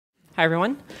Hi,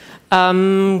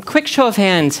 everyone. Quick show of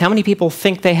hands. How many people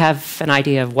think they have an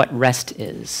idea of what REST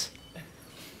is?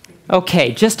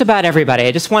 OK, just about everybody.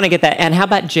 I just want to get that. And how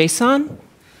about JSON?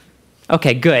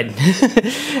 OK, good.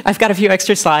 I've got a few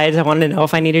extra slides. I wanted to know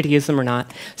if I needed to use them or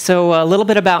not. So a little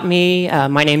bit about me.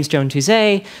 My name's Joan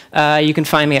Touzet. You can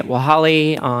find me at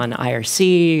Wahali on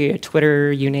IRC,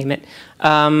 Twitter, you name it.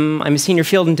 I'm a senior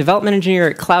field and development engineer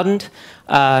at Cloudant.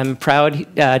 I'm proud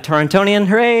Torontonian,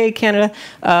 hooray, Canada.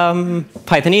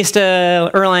 Pythonista,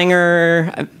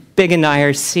 Erlanger, big into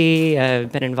IRC.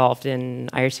 I've been involved in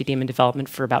IRC daemon development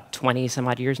for about 20 some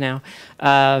odd years now.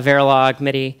 Verilog,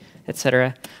 MIDI,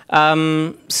 etc.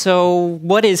 So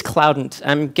what is Cloudant?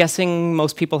 I'm guessing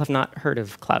most people have not heard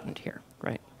of Cloudant here,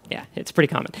 right? Yeah, it's pretty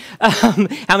common.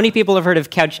 How many people have heard of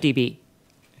CouchDB?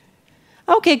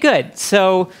 OK, good.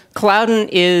 So Cloudant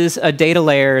is a data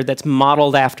layer that's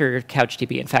modeled after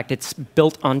CouchDB. In fact, it's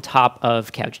built on top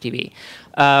of CouchDB.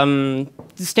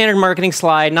 Standard marketing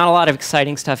slide, not a lot of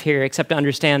exciting stuff here, except to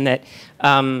understand that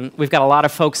we've got a lot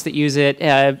of folks that use it.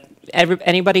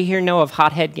 Anybody here know of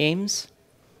Hothead Games?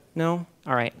 No?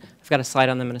 All right. I've got a slide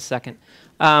on them in a second.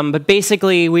 But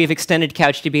basically, we've extended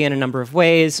CouchDB in a number of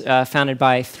ways, founded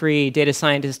by 3 data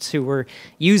scientists who were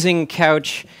using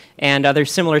Couch and other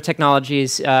similar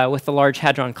technologies with the Large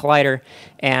Hadron Collider.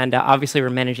 And obviously, we're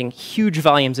managing huge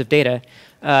volumes of data.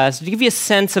 So to give you a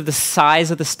sense of the size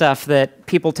of the stuff that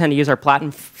people tend to use our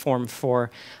platform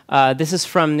for, this is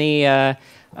from the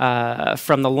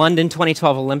London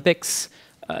 2012 Olympics.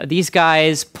 These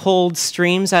guys pulled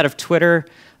streams out of Twitter,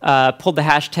 pulled the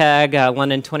hashtag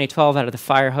London 2012 out of the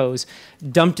fire hose,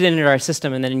 dumped it into our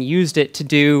system, and then used it to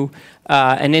do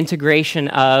an integration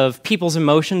of people's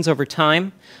emotions over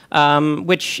time,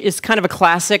 which is kind of a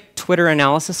classic Twitter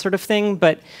analysis sort of thing.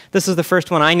 But this is the first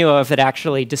one I knew of that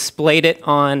actually displayed it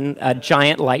on a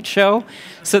giant light show.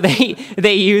 So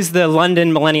they used the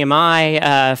London Millennium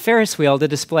Eye Ferris wheel to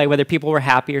display whether people were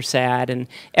happy or sad. And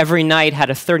every night had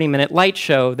a 30-minute light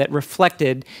show that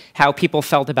reflected how people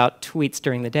felt about tweets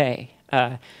during the day.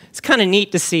 It's kind of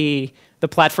neat to see the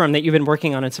platform that you've been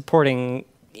working on and supporting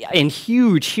in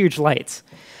huge, huge lights.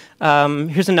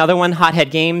 Here's another one, Hothead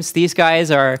Games. These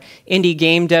guys are indie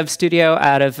game dev studio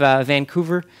out of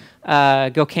Vancouver.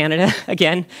 Go Canada,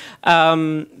 again.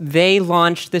 They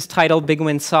launched this title, Big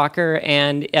Win Soccer,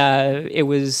 and it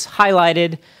was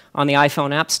highlighted on the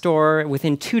iPhone App Store.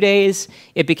 Within 2 days,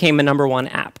 it became a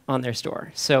 #1 app on their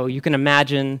store. So you can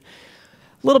imagine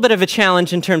a little bit of a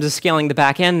challenge in terms of scaling the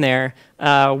back end there.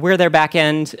 We're their back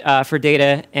end for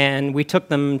data, and we took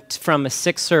them from a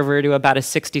 6-server to about a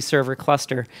 60-server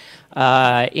cluster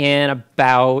in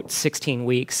about 16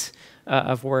 weeks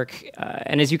of work.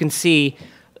 And as you can see,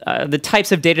 the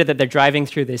types of data that they're driving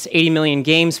through this, 80 million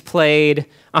games played,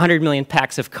 100 million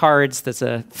packs of cards, that's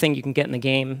a thing you can get in the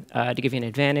game to give you an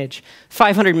advantage,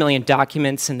 500 million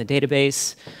documents in the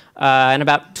database, and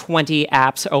about 20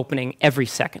 apps opening every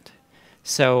second.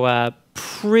 So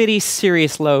pretty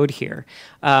serious load here.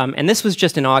 And this was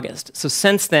just in August. So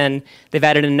since then, they've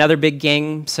added another big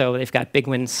game. So they've got Big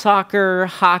Win Soccer,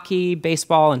 hockey,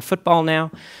 baseball, and football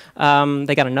now.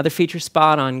 They got another feature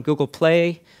spot on Google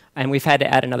Play. And we've had to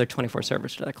add another 24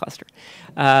 servers to the cluster.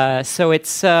 So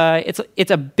it's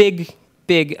a big,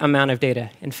 big amount of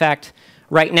data. In fact,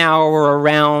 right now, we're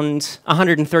around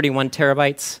 131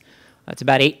 terabytes. It's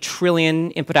about 8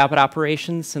 trillion input-output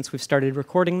operations since we've started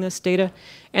recording this data.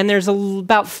 And there's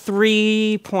about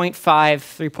 3.5,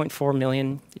 3.4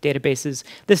 million databases.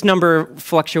 This number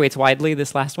fluctuates widely,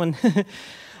 this last one.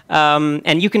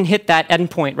 And you can hit that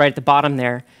endpoint right at the bottom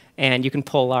there, and you can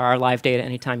pull our live data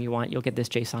anytime you want. You'll get this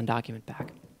JSON document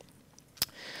back.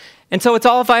 And so it's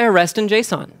all via REST and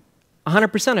JSON,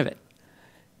 100% of it.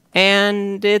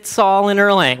 And it's all in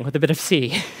Erlang with a bit of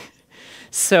C.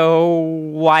 So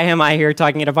why am I here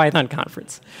talking at a Python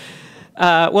conference?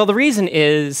 Well, the reason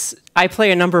is I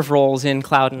play a number of roles in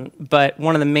Cloudant, but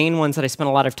one of the main ones that I spend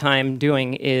a lot of time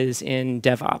doing is in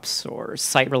DevOps or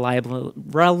site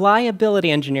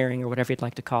reliability engineering or whatever you'd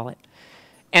like to call it.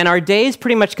 And our days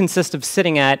pretty much consist of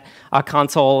sitting at a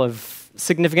console of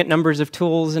significant numbers of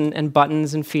tools and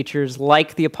buttons and features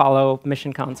like the Apollo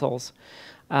mission consoles.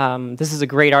 This is a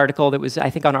great article that was, I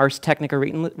think, on Ars Technica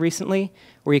recently,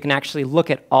 where you can actually look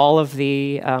at all of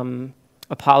the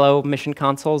Apollo mission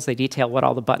consoles. They detail what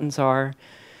all the buttons are.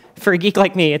 For a geek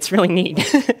like me, it's really neat.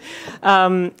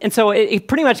 And so it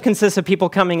pretty much consists of people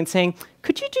coming and saying,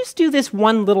 could you just do this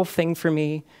one little thing for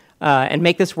me and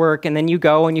make this work? And then you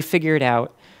go and you figure it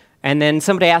out. And then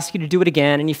somebody asks you to do it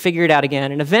again, and you figure it out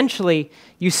again. And eventually,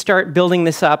 you start building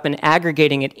this up and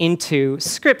aggregating it into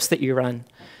scripts that you run.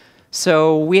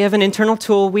 So we have an internal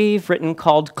tool we've written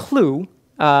called Clue,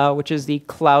 which is the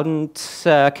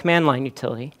Cloudant command line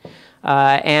utility.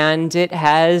 And it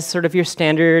has sort of your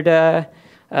standard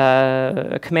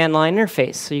command line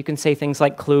interface. So you can say things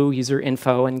like clue user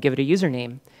info and give it a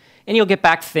username. And you'll get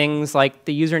back things like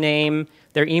the username,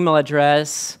 their email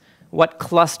address, what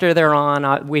cluster they're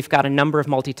on. We've got a number of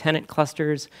multi-tenant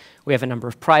clusters. We have a number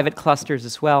of private clusters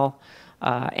as well.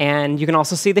 And you can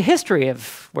also see the history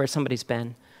of where somebody's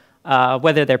been.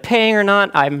 Whether they're paying or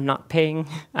not, I'm not paying,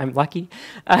 I'm lucky.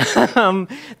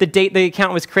 The date the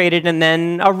account was created, and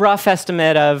then a rough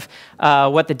estimate of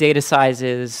what the data size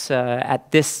is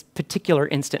at this particular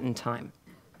instant in time.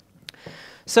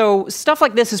 So stuff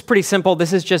like this is pretty simple.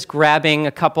 This is just grabbing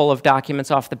a couple of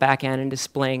documents off the back end and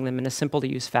displaying them in a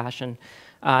simple-to-use fashion.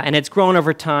 And it's grown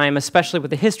over time, especially with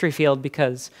the history field,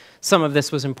 because some of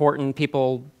this was important.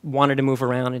 People wanted to move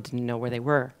around and didn't know where they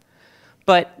were.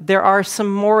 But there are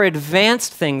some more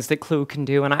advanced things that Clue can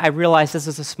do, and I realize this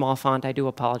is a small font. I do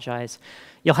apologize.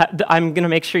 I'm going to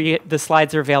make sure the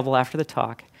slides are available after the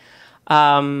talk.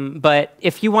 But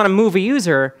if you want to move a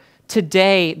user,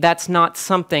 today that's not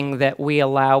something that we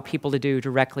allow people to do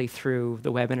directly through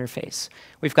the web interface.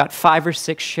 We've got 5 or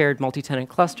 6 shared multi-tenant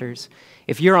clusters.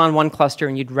 If you're on one cluster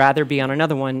and you'd rather be on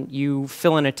another one, you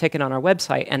fill in a ticket on our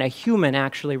website, and a human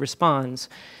actually responds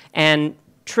and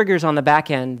triggers on the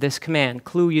back end this command,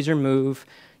 clue user move,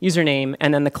 username,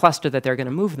 and then the cluster that they're going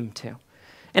to move them to.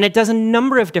 And it does a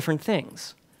number of different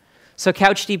things. So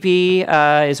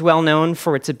CouchDB is well known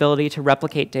for its ability to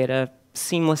replicate data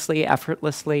seamlessly,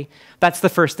 effortlessly. That's the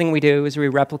first thing we do, is we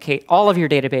replicate all of your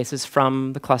databases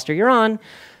from the cluster you're on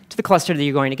to the cluster that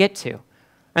you're going to get to.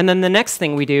 And then the next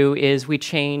thing we do is we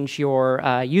change your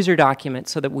user document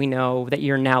so that we know that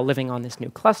you're now living on this new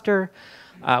cluster.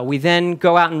 We then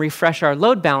go out and refresh our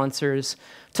load balancers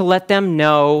to let them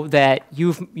know that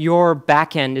your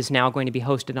backend is now going to be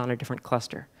hosted on a different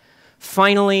cluster.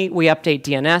 Finally, we update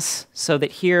DNS so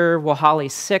that here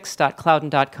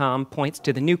wahali6.cloudant.com points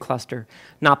to the new cluster,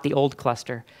 not the old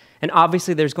cluster. And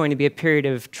obviously, there's going to be a period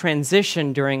of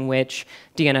transition during which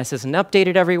DNS isn't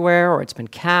updated everywhere, or it's been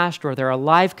cached, or there are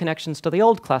live connections to the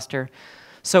old cluster.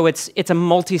 So it's a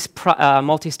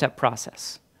multi-step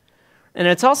process. And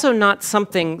it's also not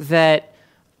something that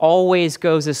always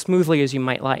goes as smoothly as you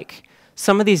might like.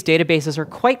 Some of these databases are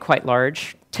quite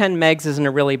large. 10 megs isn't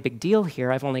a really big deal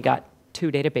here. I've only got 2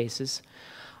 databases.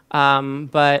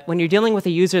 But when you're dealing with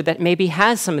a user that maybe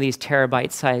has some of these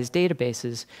terabyte-sized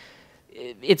databases,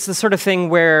 it's the sort of thing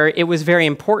where it was very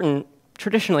important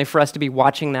traditionally for us to be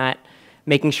watching that,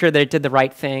 making sure that it did the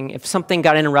right thing. If something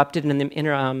got interrupted in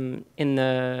the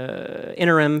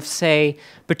interim, say,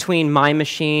 between my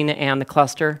machine and the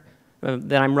cluster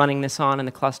that I'm running this on in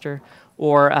the cluster,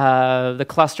 or the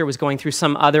cluster was going through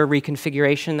some other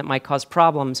reconfiguration that might cause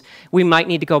problems, we might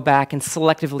need to go back and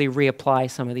selectively reapply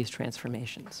some of these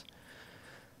transformations.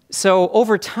 So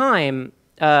over time,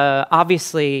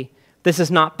 obviously, this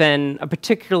has not been a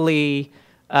particularly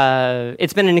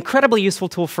it's been an incredibly useful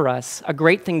tool for us, a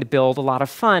great thing to build, a lot of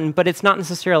fun, but it's not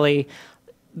necessarily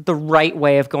the right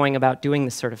way of going about doing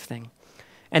this sort of thing.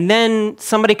 And then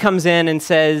somebody comes in and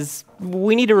says,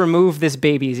 we need to remove this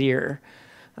baby's ear.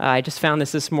 I just found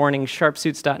this morning,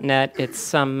 sharpsuits.net. It's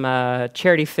some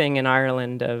charity thing in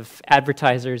Ireland of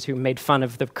advertisers who made fun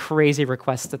of the crazy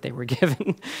requests that they were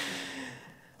given.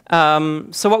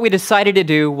 So what we decided to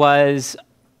do was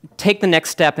take the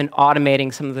next step in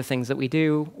automating some of the things that we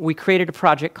do. We created a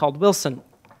project called Wilson.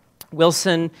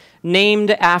 Wilson,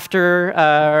 named after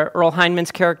Earl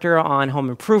Hindman's character on Home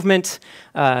Improvement,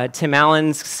 Tim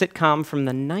Allen's sitcom from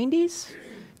the 90s,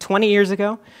 20 years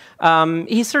ago.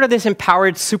 He's sort of this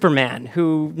empowered Superman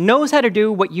who knows how to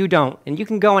do what you don't, and you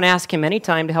can go and ask him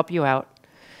anytime to help you out.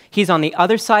 He's on the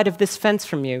other side of this fence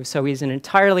from you, so he's an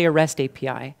entirely a REST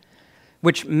API,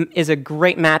 which is a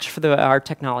great match for our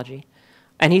technology.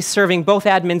 And he's serving both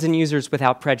admins and users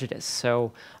without prejudice,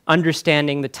 so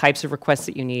understanding the types of requests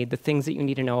that you need, the things that you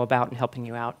need to know about, and helping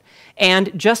you out.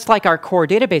 And just like our core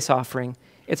database offering,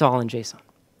 it's all in JSON.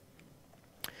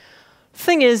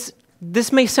 Thing is,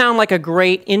 this may sound like a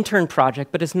great intern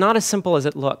project, but it's not as simple as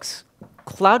it looks.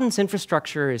 Cloudant's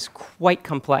infrastructure is quite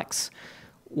complex.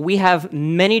 We have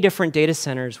many different data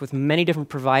centers with many different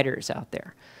providers out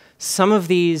there. Some of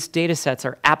these data sets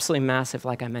are absolutely massive,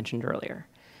 like I mentioned earlier.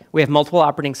 We have multiple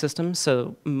operating systems,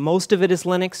 so most of it is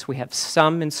Linux. We have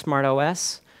some in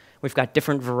SmartOS. We've got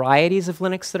different varieties of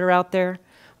Linux that are out there.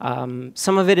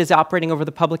 Some of it is operating over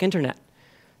the public internet.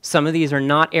 Some of these are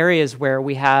not areas where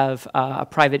we have a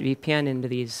private VPN into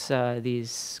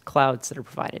these clouds that are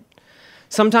provided.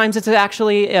 Sometimes it's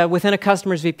actually within a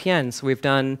customer's VPN. So we've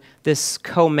done this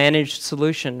co-managed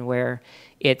solution where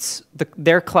it's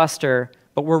their cluster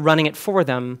but we're running it for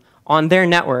them on their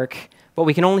network, but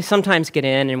we can only sometimes get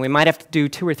in, and we might have to do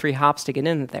 2 or 3 hops to get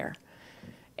in there.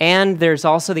 And there's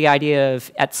also the idea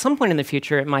of, at some point in the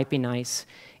future, it might be nice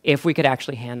if we could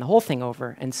actually hand the whole thing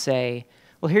over and say,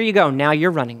 well, here you go, now you're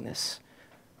running this.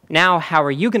 Now, how are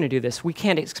you going to do this? We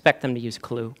can't expect them to use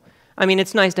Clue. I mean,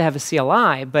 it's nice to have a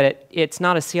CLI, but it's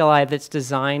not a CLI that's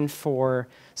designed for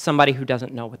somebody who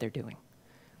doesn't know what they're doing,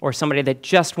 or somebody that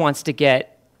just wants to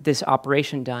get this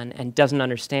operation done and doesn't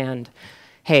understand,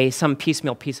 hey, some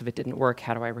piecemeal piece of it didn't work,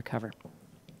 how do I recover?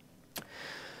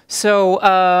 So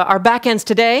our backends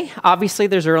today, obviously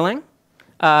there's Erlang.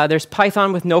 There's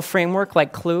Python with no framework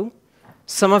like Clue.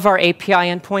 Some of our API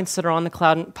endpoints that are on the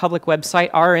Cloudant public website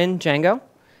are in Django,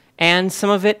 and some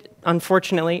of it,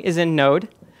 unfortunately, is in Node.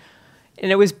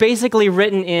 And it was basically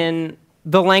written in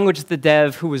the language that the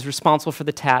dev who was responsible for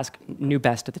the task knew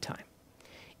best at the time.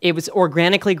 It was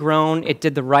organically grown, it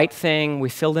did the right thing, we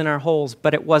filled in our holes,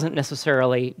 but it wasn't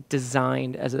necessarily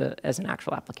designed as an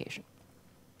actual application.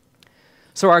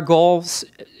 So our goals,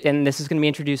 and this is going to be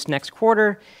introduced next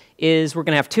quarter, is we're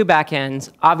going to have 2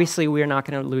 backends. Obviously, we're not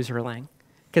going to lose Erlang,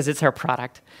 because it's our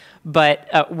product.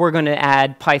 But we're going to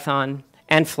add Python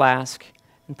and Flask,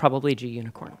 and probably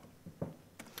GUnicorn.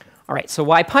 All right, so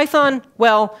why Python?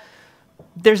 Well,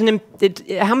 there's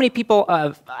how many people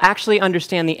actually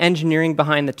understand the engineering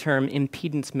behind the term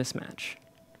impedance mismatch?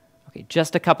 Okay,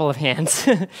 just a couple of hands.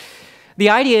 The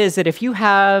idea is that if you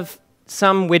have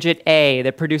some widget A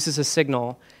that produces a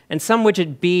signal, and some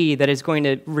widget B that is going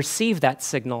to receive that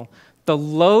signal, the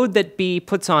load that B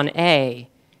puts on A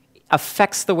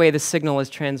affects the way the signal is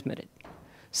transmitted.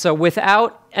 So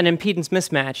without an impedance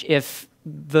mismatch, if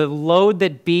the load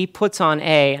that B puts on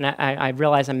A, and I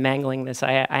realize I'm mangling this,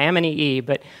 I am an EE,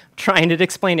 but trying to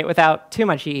explain it without too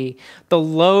much EE, the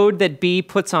load that B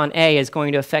puts on A is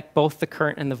going to affect both the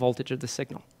current and the voltage of the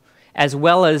signal, as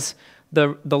well as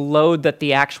the load that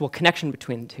the actual connection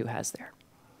between the two has there.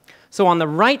 So on the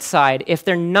right side, if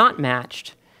they're not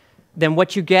matched, then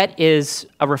what you get is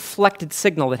a reflected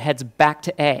signal that heads back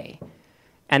to A,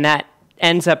 and that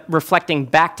ends up reflecting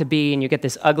back to B, and you get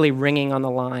this ugly ringing on the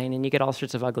line, and you get all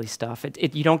sorts of ugly stuff.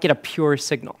 You don't get a pure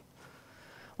signal.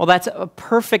 Well, that's a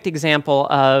perfect example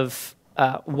of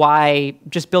why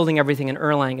just building everything in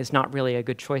Erlang is not really a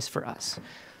good choice for us.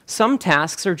 Some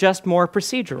tasks are just more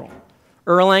procedural.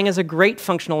 Erlang is a great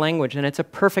functional language, and it's a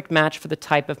perfect match for the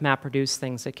type of MapReduce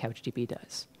things that CouchDB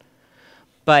does.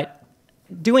 But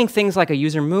doing things like a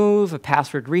user move, a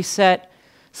password reset,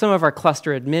 some of our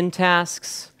cluster admin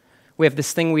tasks, we have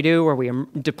this thing we do where we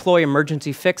deploy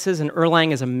emergency fixes, and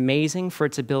Erlang is amazing for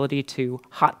its ability to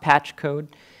hot patch code.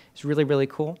 It's really, really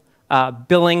cool.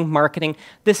 Billing, marketing,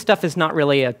 this stuff is not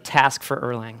really a task for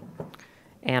Erlang.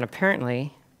 And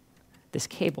apparently, this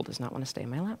cable does not want to stay in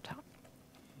my laptop.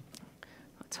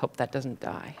 Let's hope that doesn't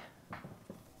die.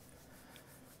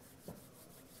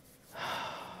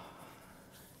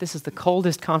 This is the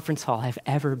coldest conference hall I've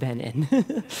ever been in.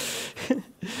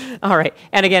 All right,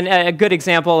 and again, a good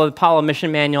example of the Apollo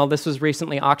mission manual. This was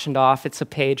recently auctioned off. It's a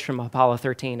page from Apollo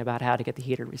 13 about how to get the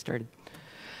heater restarted.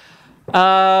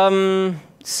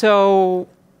 So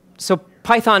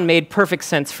Python made perfect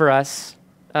sense for us.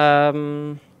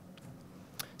 So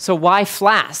why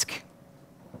Flask?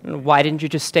 Why didn't you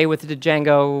just stay with the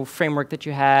Django framework that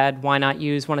you had? Why not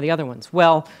use one of the other ones?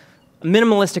 Well, a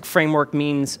minimalistic framework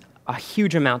means a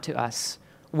huge amount to us.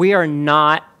 We are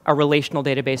not a relational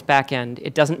database backend.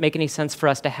 It doesn't make any sense for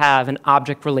us to have an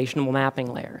object relational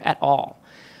mapping layer at all.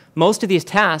 Most of these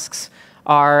tasks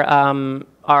are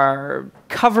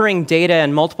covering data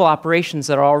and multiple operations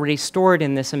that are already stored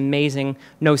in this amazing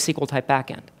NoSQL type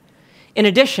backend. In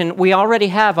addition, we already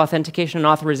have authentication and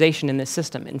authorization in this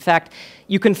system. In fact,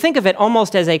 you can think of it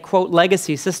almost as a, quote,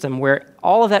 legacy system where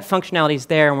all of that functionality is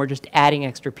there and we're just adding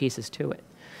extra pieces to it.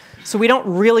 So we don't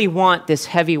really want this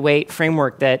heavyweight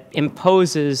framework that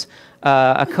imposes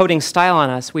a coding style on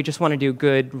us. We just want to do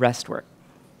good REST work.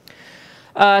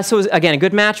 So again, a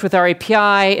good match with our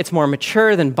API. It's more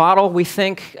mature than Bottle, we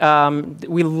think.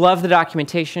 We love the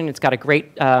documentation. It's got a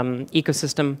great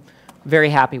ecosystem. Very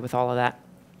happy with all of that.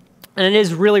 And it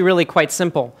is really, really quite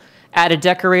simple. Add a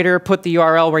decorator, put the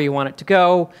URL where you want it to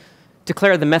go,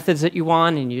 declare the methods that you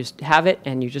want, and you just have it,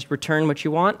 and you just return what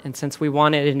you want. And since we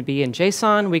want it to be in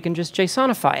JSON, we can just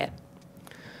JSONify it.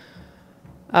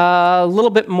 A little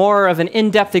bit more of an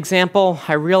in-depth example.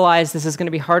 I realize this is going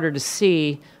to be harder to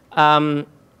see.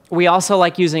 We also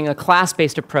like using a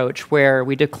class-based approach where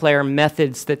we declare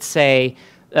methods that say,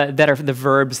 that are the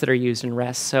verbs that are used in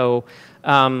REST. So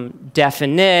def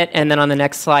init, and then on the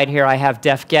next slide here I have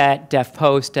def get, def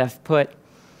post, def put.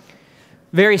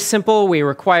 Very simple. We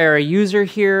require a user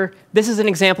here. This is an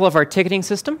example of our ticketing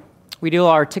system. We do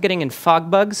our ticketing in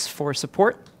FogBugs for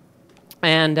support.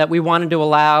 And we wanted to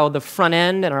allow the front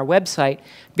end and our website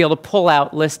to be able to pull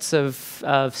out lists of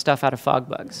stuff out of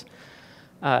FogBugs.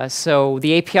 So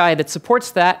the API that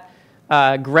supports that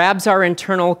grabs our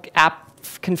internal app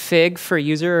config for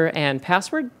user and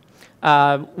password.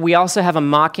 We also have a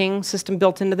mocking system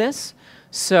built into this.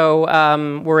 So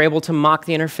we're able to mock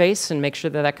the interface and make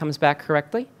sure that that comes back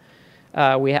correctly.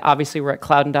 Obviously, we're at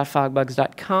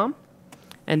cloudant.fogbugs.com.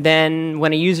 And then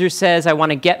when a user says, I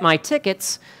want to get my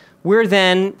tickets, we're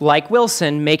then, like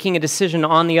Wilson, making a decision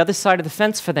on the other side of the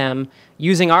fence for them,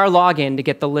 using our login to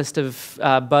get the list of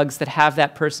bugs that have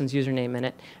that person's username in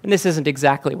it. And this isn't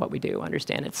exactly what we do,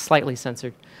 understand. It's slightly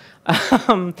censored.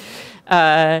 Get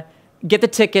the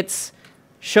tickets,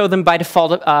 show them by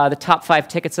default the top 5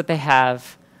 tickets that they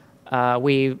have.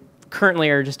 We currently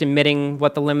are just emitting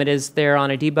what the limit is there on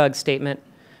a debug statement.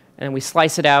 And we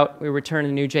slice it out. We return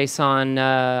a new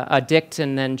JSON dict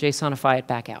and then JSONify it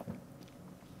back out.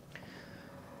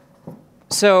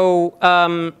 So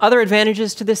other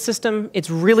advantages to this system, it's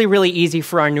really, really easy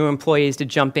for our new employees to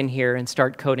jump in here and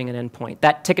start coding an endpoint.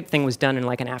 That ticket thing was done in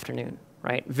like an afternoon,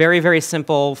 right? Very, very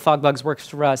simple. FogBugs works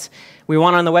for us. We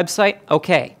want on the website?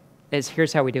 OK.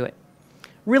 Here's how we do it.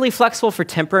 Really flexible for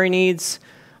temporary needs.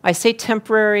 I say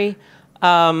temporary,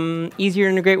 easier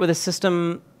to integrate with a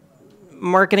system.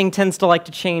 Marketing tends to like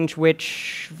to change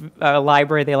which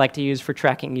library they like to use for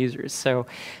tracking users. So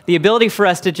the ability for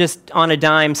us to just, on a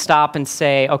dime, stop and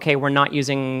say, OK, we're not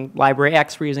using library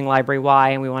X, we're using library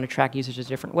Y, and we want to track users a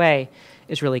different way,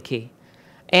 is really key.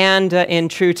 And in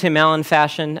true Tim Allen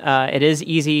fashion, it is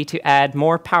easy to add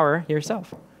more power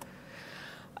yourself.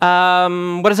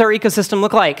 What does our ecosystem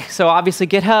look like? So obviously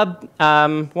GitHub.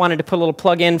 Wanted to put a little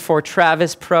plug in for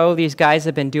Travis Pro. These guys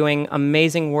have been doing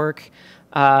amazing work.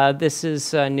 This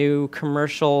is a new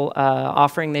commercial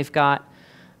offering they've got.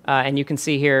 And you can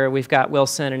see here we've got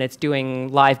Wilson, and it's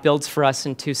doing live builds for us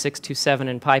in 2.6, 2.7,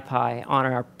 and PyPy on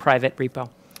our private repo.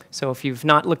 So if you've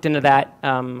not looked into that,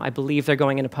 I believe they're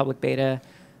going into public beta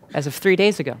as of 3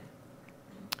 days ago.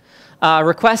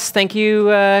 Requests, thank you,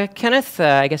 Kenneth.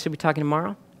 I guess we'll be talking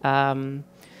tomorrow.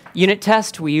 Unit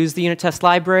test, we use the unit test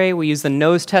library. We use the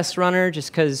nose test runner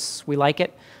just because we like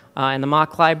it, and the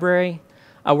mock library.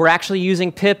 We're actually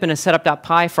using pip and a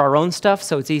setup.py for our own stuff,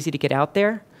 so it's easy to get out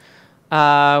there.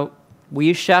 We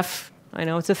use Chef. I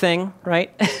know it's a thing,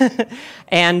 right?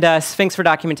 And Sphinx for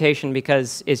documentation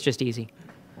because it's just easy.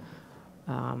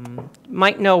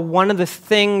 Might know one of the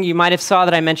thing you might have saw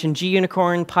that I mentioned,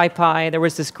 GUnicorn, PyPy. There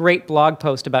was this great blog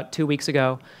post about 2 weeks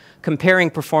ago comparing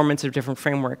performance of different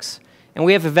frameworks. And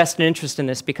we have a vested interest in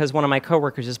this because one of my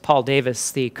coworkers is Paul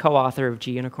Davis, the co-author of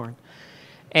GUnicorn.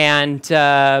 And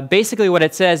basically what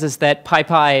it says is that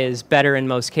PyPy is better in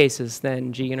most cases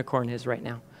than GUnicorn is right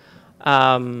now.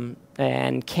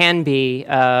 And can be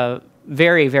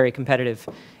very, very competitive.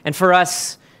 And for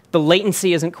us, the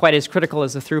latency isn't quite as critical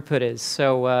as the throughput is.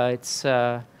 So it's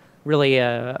really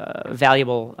a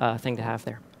valuable thing to have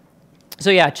there. So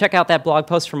yeah, check out that blog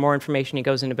post for more information. He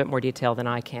goes into a bit more detail than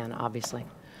I can, obviously.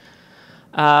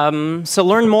 So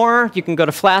learn more. You can go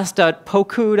to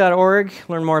flask.poku.org,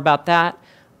 learn more about that.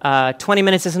 20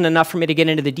 minutes isn't enough for me to get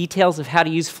into the details of how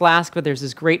to use Flask, but there's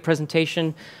this great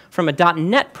presentation from a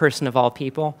 .NET person, of all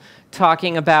people,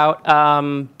 talking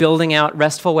about building out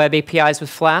RESTful web APIs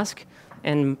with Flask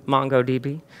and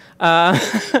MongoDB.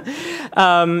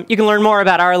 You can learn more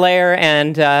about our layer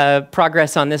and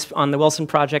progress on the Wilson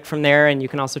project from there, and you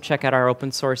can also check out our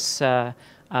open source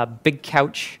Big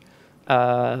Couch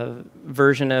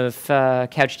version of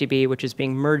CouchDB, which is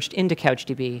being merged into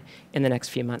CouchDB in the next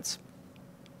few months.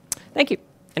 Thank you.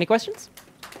 Any questions?